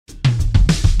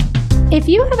If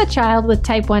you have a child with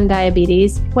type 1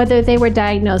 diabetes, whether they were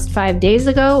diagnosed 5 days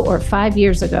ago or 5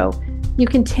 years ago, you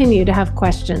continue to have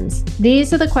questions.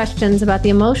 These are the questions about the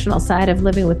emotional side of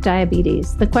living with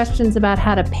diabetes, the questions about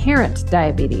how to parent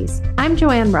diabetes. I'm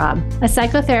Joanne Robb, a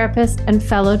psychotherapist and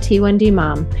fellow T1D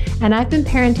mom, and I've been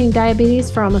parenting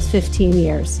diabetes for almost 15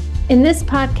 years. In this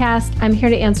podcast, I'm here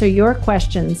to answer your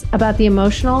questions about the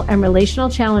emotional and relational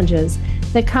challenges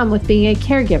that come with being a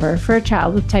caregiver for a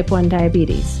child with type 1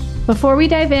 diabetes. Before we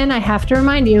dive in, I have to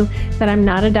remind you that I'm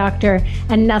not a doctor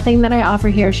and nothing that I offer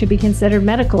here should be considered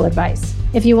medical advice.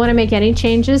 If you want to make any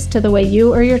changes to the way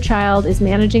you or your child is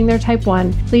managing their type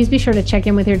 1, please be sure to check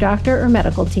in with your doctor or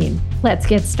medical team. Let's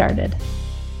get started.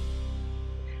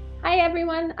 Hi,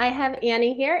 everyone. I have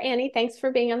Annie here. Annie, thanks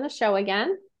for being on the show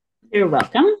again. You're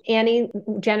welcome. Annie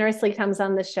generously comes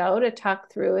on the show to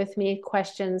talk through with me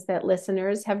questions that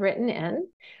listeners have written in.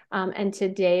 And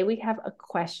today we have a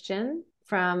question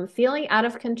from Feeling Out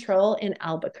of Control in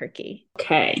Albuquerque.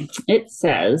 Okay. It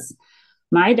says,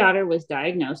 my daughter was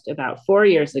diagnosed about 4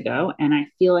 years ago, and I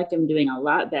feel like I'm doing a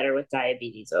lot better with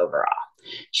diabetes overall.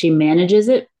 She manages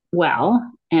it well,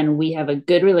 and we have a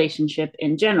good relationship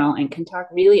in general and can talk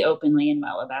really openly and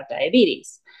well about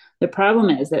diabetes. The problem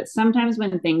is that sometimes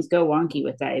when things go wonky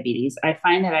with diabetes, I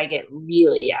find that I get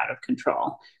really out of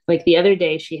control. Like the other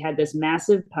day, she had this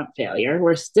massive pump failure.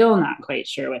 We're still not quite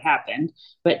sure what happened,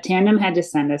 but Tandem had to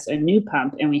send us a new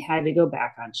pump and we had to go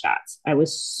back on shots. I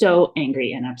was so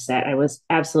angry and upset. I was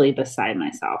absolutely beside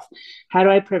myself. How do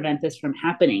I prevent this from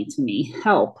happening to me?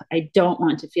 Help. I don't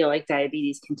want to feel like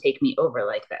diabetes can take me over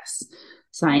like this.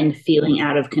 Signed, Feeling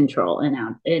Out of Control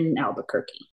in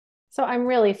Albuquerque. So I'm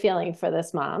really feeling for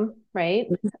this mom,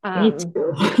 right? Me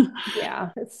too. Yeah,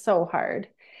 it's so hard.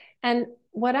 And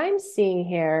what I'm seeing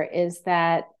here is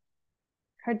that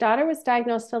her daughter was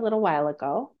diagnosed a little while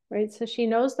ago, right? So she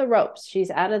knows the ropes. She's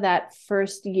out of that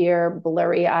first year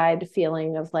blurry-eyed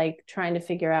feeling of like trying to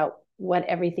figure out what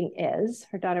everything is.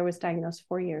 Her daughter was diagnosed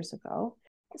 4 years ago.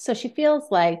 So she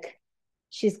feels like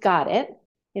she's got it.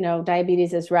 You know,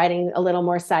 diabetes is riding a little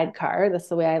more sidecar. That's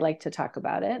the way I like to talk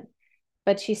about it.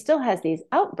 But she still has these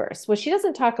outbursts. What she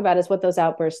doesn't talk about is what those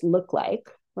outbursts look like,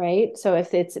 right? So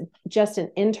if it's just an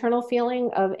internal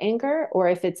feeling of anger, or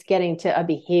if it's getting to a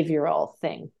behavioral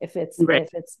thing, if it's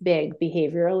big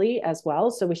behaviorally as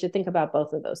well. So we should think about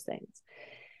both of those things.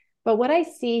 But what I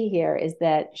see here is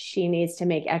that she needs to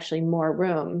make actually more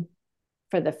room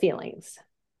for the feelings.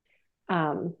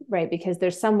 Right? Because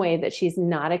there's some way that she's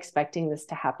not expecting this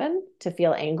to happen, to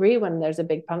feel angry when there's a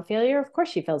big pump failure. Of course,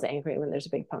 she feels angry when there's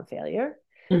a big pump failure,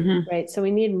 right? So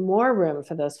we need more room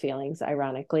for those feelings,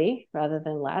 ironically, rather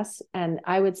than less. And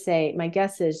I would say, my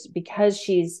guess is because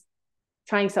she's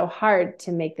trying so hard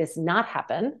to make this not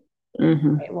happen, right?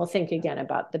 And we'll think again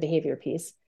about the behavior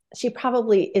piece. She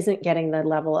probably isn't getting the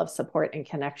level of support and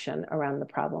connection around the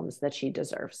problems that she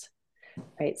deserves.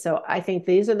 Right. So I think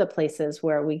these are the places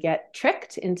where we get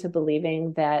tricked into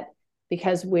believing that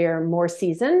because we're more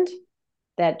seasoned,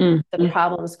 that the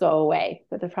problems go away,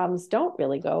 but the problems don't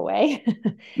really go away.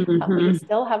 We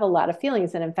still have a lot of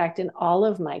feelings. And in fact, in all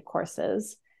of my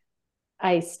courses,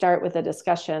 I start with a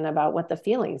discussion about what the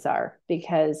feelings are,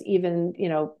 because even, you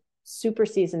know, super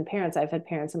seasoned parents, I've had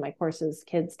parents in my courses,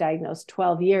 kids diagnosed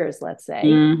 12 years, let's say.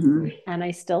 And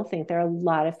I still think there are a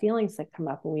lot of feelings that come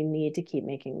up and we need to keep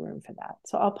making room for that.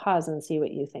 So I'll pause and see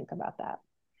what you think about that.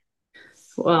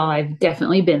 Well, I've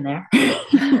definitely been there.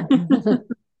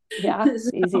 Yeah,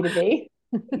 it's easy to be.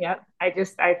 Yeah. I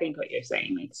think what you're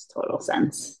saying makes total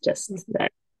sense. Just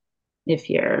that if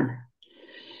you're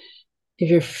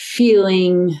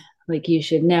feeling like you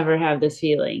should never have this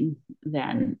feeling,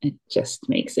 then it just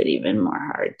makes it even more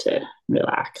hard to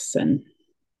relax and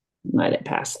let it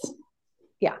pass.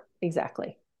 Yeah,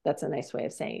 exactly. That's a nice way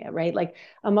of saying it, right? Like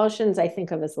emotions, I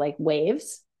think of as like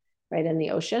waves, right, in the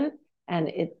ocean. And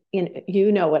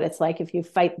you know what it's like. If you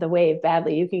fight the wave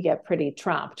badly, you can get pretty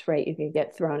tromped, right? You can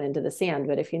get thrown into the sand.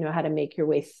 But if you know how to make your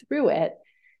way through it,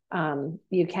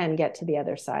 you can get to the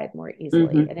other side more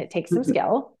easily. And it takes some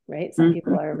skill, right? Some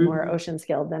people are more ocean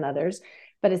skilled than others,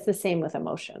 but it's the same with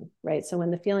emotion, right? So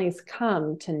when the feelings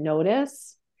come, to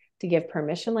notice, to give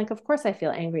permission, like, of course I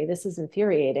feel angry. This is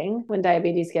infuriating. When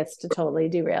diabetes gets to totally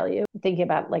derail you, thinking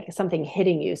about like something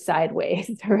hitting you sideways,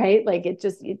 right? Like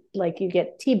like you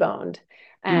get T-boned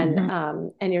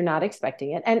and you're not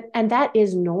expecting it. And that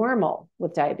is normal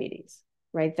with diabetes,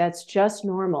 right? That's just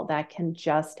normal. That can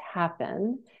just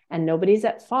happen. And nobody's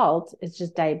at fault. It's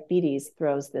just diabetes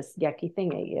throws this yucky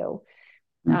thing at you.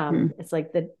 It's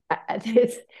like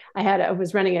I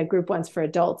was running a group once for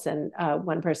adults, and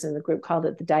one person in the group called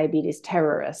it the diabetes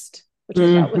terrorist, which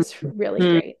I thought was really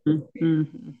great.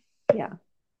 Yeah.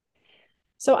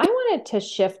 So I wanted to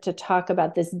shift to talk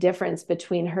about this difference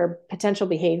between her potential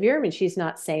behavior. I mean, she's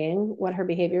not saying what her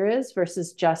behavior is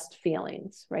versus just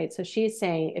feelings, right? So she's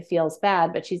saying it feels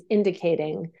bad, but she's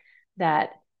indicating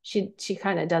that she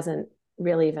kind of doesn't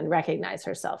really even recognize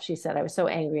herself. She said, I was so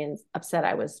angry and upset,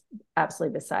 I was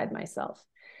absolutely beside myself.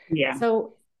 Yeah.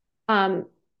 So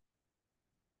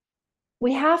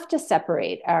we have to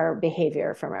separate our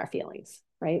behavior from our feelings,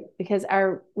 right? Because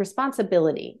our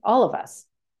responsibility, all of us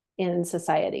in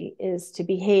society, is to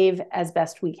behave as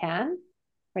best we can,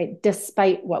 right?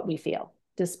 Despite what we feel,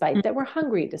 despite that we're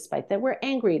hungry, despite that we're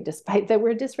angry, despite that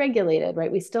we're dysregulated,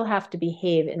 right? We still have to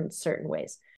behave in certain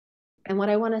ways. And what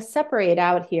I want to separate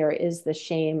out here is the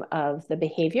shame of the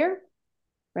behavior,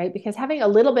 right? Because having a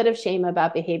little bit of shame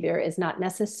about behavior is not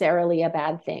necessarily a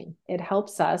bad thing. It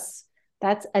helps us.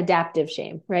 That's adaptive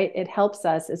shame, right? It helps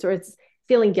us, it's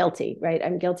feeling guilty, right?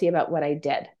 I'm guilty about what I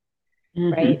did,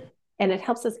 right? And it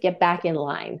helps us get back in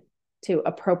line to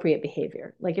appropriate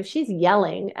behavior. Like if she's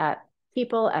yelling at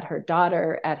people, at her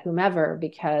daughter, at whomever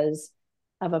because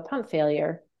of a pump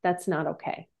failure, that's not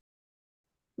okay.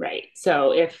 Right.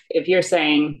 So if you're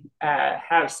saying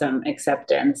have some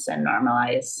acceptance and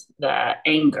normalize the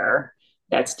anger,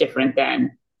 that's different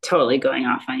than totally going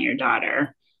off on your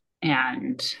daughter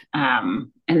and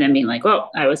then being like,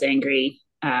 well, I was angry.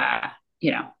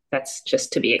 That's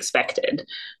just to be expected.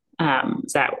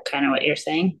 Is that kind of what you're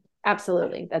saying?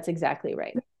 Absolutely. That's exactly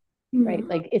right. Right.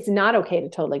 Like it's not okay to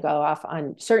totally go off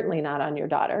on, certainly not on your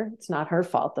daughter. It's not her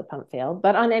fault the pump failed,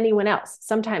 but on anyone else.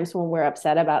 Sometimes when we're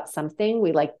upset about something,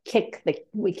 we kick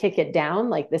it down.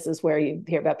 Like this is where you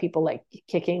hear about people like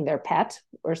kicking their pet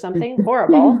or something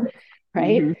horrible.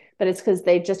 Right. Mm-hmm. But it's because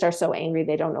they just are so angry.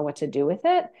 They don't know what to do with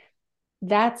it.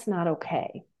 That's not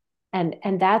okay. And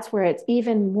that's where it's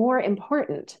even more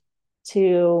important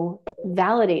to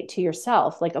validate to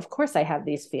yourself, like, of course I have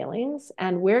these feelings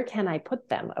and where can I put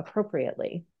them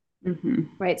appropriately?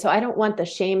 Right. So I don't want the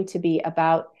shame to be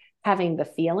about having the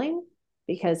feeling,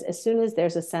 because as soon as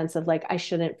there's a sense of like, I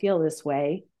shouldn't feel this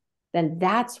way, then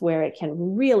that's where it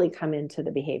can really come into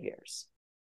the behaviors.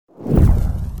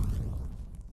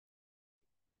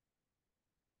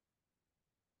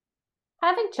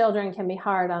 Having children can be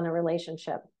hard on a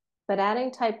relationship, but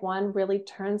adding type 1 really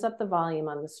turns up the volume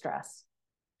on the stress.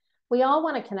 We all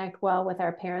want to connect well with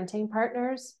our parenting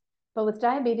partners, but with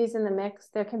diabetes in the mix,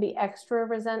 there can be extra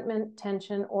resentment,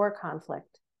 tension, or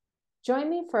conflict. Join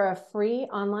me for a free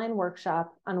online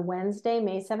workshop on Wednesday,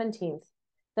 May 17th,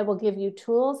 that will give you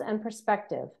tools and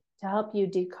perspective to help you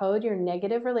decode your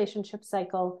negative relationship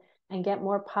cycle and get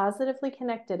more positively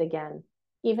connected again,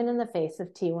 even in the face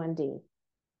of T1D.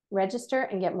 Register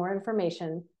and get more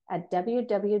information at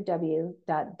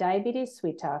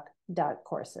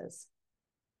www.diabetessweettalk.courses.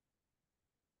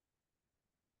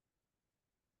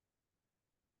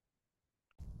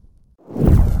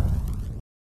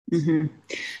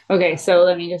 Okay, so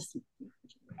let me just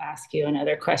ask you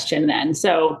another question then.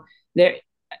 So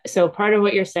part of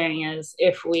what you're saying is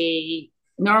if we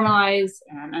normalize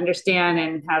and understand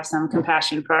and have some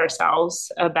compassion for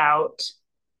ourselves about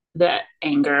the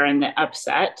anger and the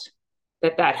upset,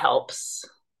 that helps.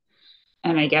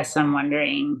 And I guess I'm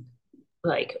wondering,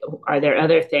 like, are there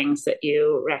other things that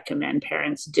you recommend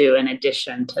parents do in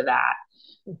addition to that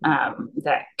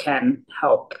that can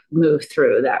help move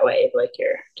through that wave like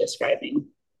you're describing?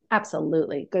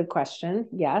 Absolutely. Good question.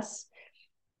 Yes.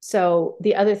 So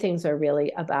the other things are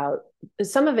really about,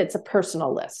 some of it's a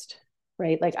personal list,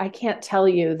 right? Like I can't tell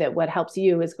you that what helps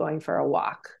you is going for a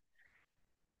walk.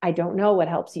 I don't know what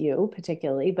helps you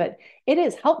particularly, but it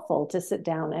is helpful to sit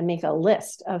down and make a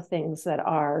list of things that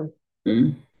are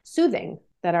soothing,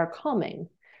 that are calming.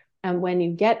 And when you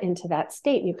get into that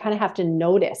state, you kind of have to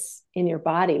notice in your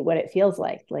body what it feels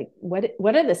like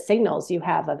what are the signals you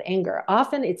have of anger?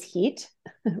 Often it's heat,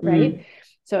 right?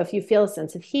 So if you feel a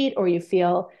sense of heat, or you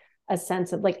feel a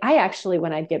sense of, like, I actually,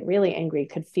 when I'd get really angry,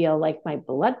 could feel like my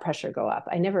blood pressure go up.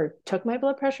 I never took my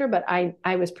blood pressure, but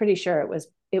I was pretty sure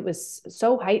it was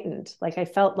so heightened. Like I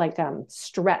felt like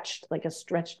stretched, like a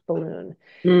stretched balloon.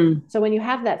 So when you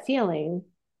have that feeling,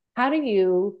 how do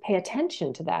you pay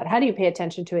attention to that? How do you pay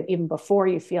attention to it even before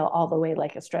you feel all the way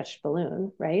like a stretched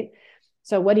balloon, right?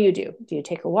 So what do you do? Do you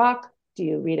take a walk? Do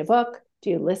you read a book? Do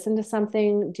you listen to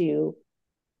something? Do you,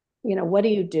 what do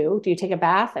you do? Do you take a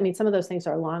bath? I mean, some of those things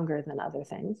are longer than other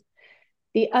things.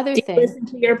 The other thing, listen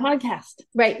to your podcast,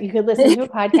 right? You could listen to a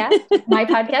podcast, my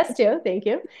podcast too. Thank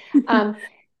you.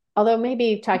 Although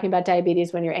maybe talking about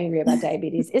diabetes when you're angry about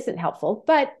diabetes isn't helpful,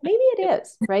 but maybe it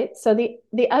is, right? So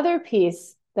the other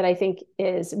piece that I think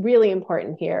is really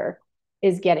important here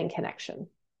is getting connection,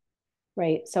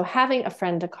 right? So having a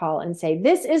friend to call and say,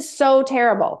 this is so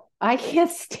terrible, I can't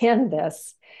stand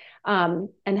this. And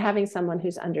having someone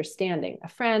who's understanding, a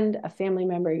friend, a family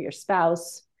member, your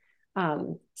spouse,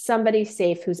 somebody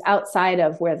safe who's outside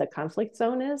of where the conflict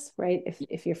zone is, right?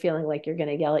 If you're feeling like you're going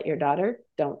to yell at your daughter,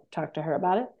 don't talk to her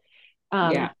about it.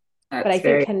 But I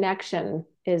think connection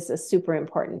is a super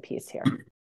important piece here.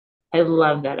 I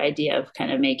love that idea of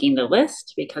kind of making the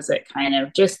list, because it kind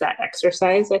of just that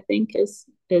exercise, I think, is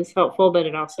helpful, but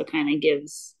it also kind of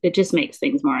it just makes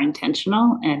things more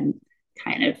intentional, and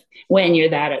kind of when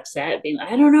you're that upset, being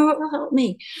like, I don't know what will help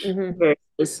me,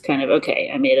 versus kind of, okay,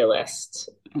 I made a list.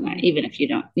 And even if you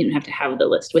don't have to have the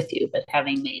list with you, but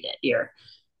having made it, you're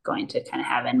going to kind of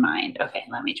have in mind, okay,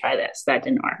 let me try this. That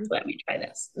didn't work. Let me try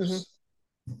this.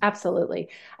 Absolutely.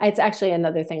 It's actually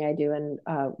another thing I do in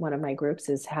one of my groups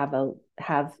is have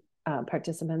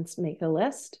participants make a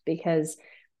list, because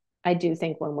I do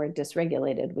think when we're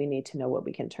dysregulated, we need to know what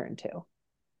we can turn to.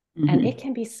 And it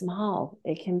can be small.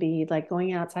 It can be like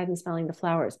going outside and smelling the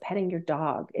flowers, petting your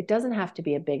dog. It doesn't have to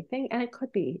be a big thing, and it could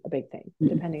be a big thing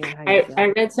depending on how you feel.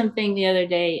 I read something the other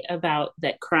day about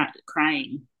that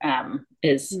crying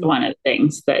is one of the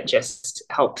things that just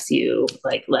helps you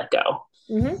like let go.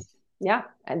 Yeah.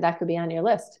 And that could be on your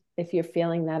list. If you're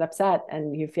feeling that upset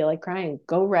and you feel like crying,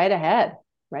 go right ahead,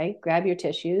 right? Grab your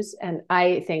tissues. And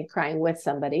I think crying with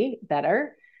somebody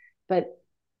better, but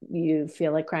you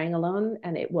feel like crying alone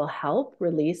and it will help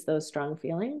release those strong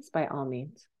feelings, by all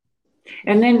means.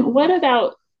 And then what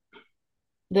about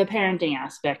the parenting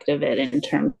aspect of it in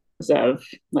terms of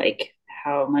like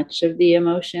how much of the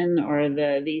emotion or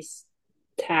these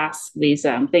tasks, these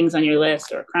things on your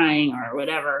list, or crying or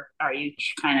whatever, are you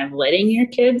kind of letting your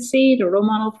kids see to role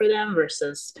model for them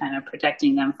versus kind of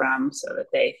protecting them from, so that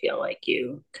they feel like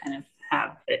you kind of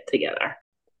have it together?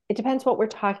 It depends what we're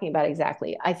talking about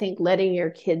exactly. I think letting your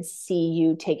kids see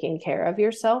you taking care of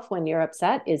yourself when you're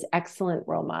upset is excellent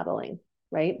role modeling,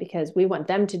 right? Because we want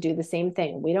them to do the same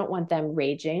thing. We don't want them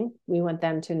raging. We want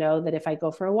them to know that if I go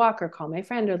for a walk or call my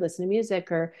friend or listen to music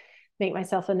or make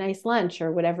myself a nice lunch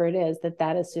or whatever it is,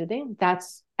 that is soothing.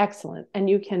 That's excellent. And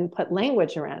you can put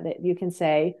language around it. You can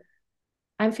say,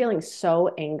 I'm feeling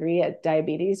so angry at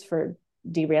diabetes for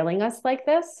derailing us like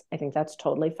this. I think that's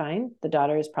totally fine. The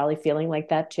daughter is probably feeling like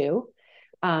that too.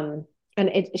 And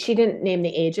she didn't name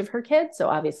the age of her kid. So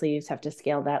obviously you just have to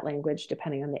scale that language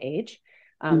depending on the age.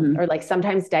 Or like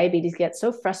sometimes diabetes gets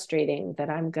so frustrating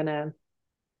that I'm going to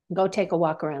go take a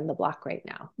walk around the block right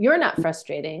now. You're not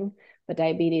frustrating, but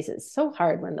diabetes is so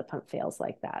hard when the pump fails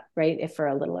like that, right? If for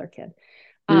a littler kid.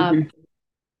 I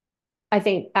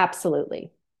think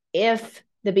absolutely. If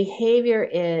the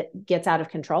behavior gets out of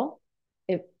control,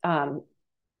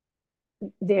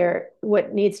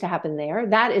 what needs to happen there,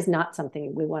 that is not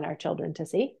something we want our children to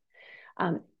see.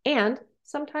 And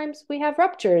sometimes we have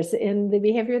ruptures in the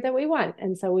behavior that we want.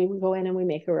 And so we go in and we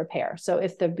make a repair. So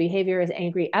if the behavior is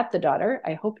angry at the daughter,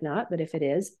 I hope not, but if it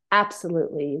is,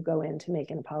 absolutely you go in to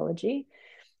make an apology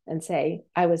and say,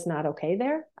 I was not okay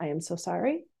there. I am so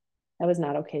sorry. That was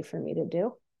not okay for me to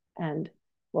do. And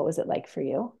what was it like for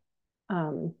you?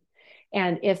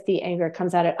 And if the anger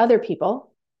comes out at other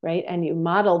people, right, and you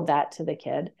modeled that to the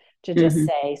kid, to just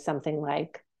say something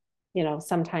like,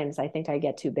 sometimes I think I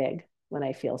get too big when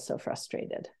I feel so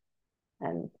frustrated.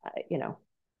 And,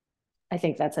 I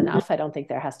think that's enough. I don't think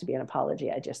there has to be an apology.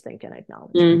 I just think an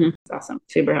acknowledgement. Awesome.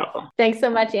 Super helpful. Thanks so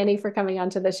much, Annie, for coming on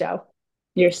to the show.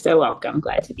 You're so welcome.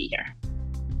 Glad to be here.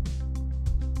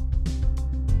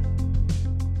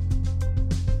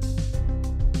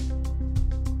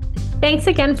 Thanks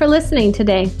again for listening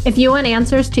today. If you want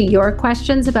answers to your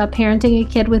questions about parenting a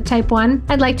kid with type 1,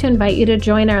 I'd like to invite you to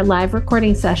join our live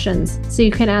recording sessions so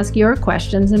you can ask your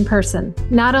questions in person.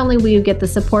 Not only will you get the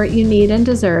support you need and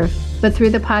deserve, but through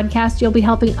the podcast, you'll be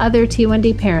helping other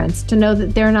T1D parents to know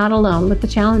that they're not alone with the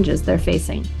challenges they're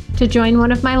facing. To join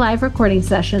one of my live recording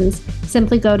sessions,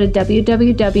 simply go to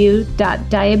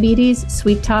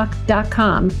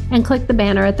www.diabetessweettalk.com and click the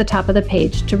banner at the top of the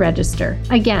page to register.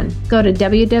 Again, go to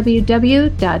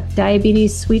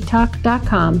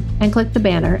www.diabetessweettalk.com and click the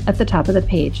banner at the top of the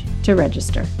page to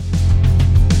register.